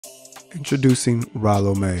Introducing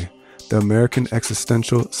Rollo May, the American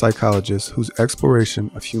existential psychologist whose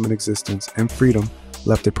exploration of human existence and freedom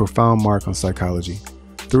left a profound mark on psychology.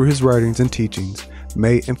 Through his writings and teachings,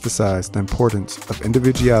 May emphasized the importance of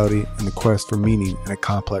individuality and the quest for meaning in a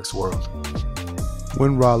complex world.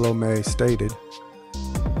 When Rollo May stated,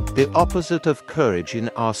 "The opposite of courage in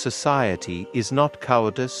our society is not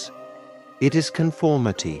cowardice, it is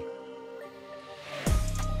conformity."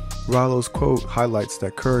 Rollo's quote highlights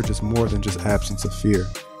that courage is more than just absence of fear.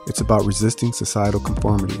 It's about resisting societal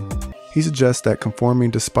conformity. He suggests that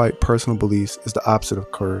conforming despite personal beliefs is the opposite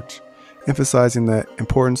of courage, emphasizing the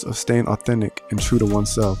importance of staying authentic and true to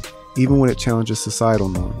oneself, even when it challenges societal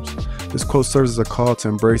norms. This quote serves as a call to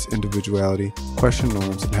embrace individuality, question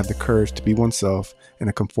norms, and have the courage to be oneself in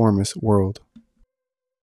a conformist world.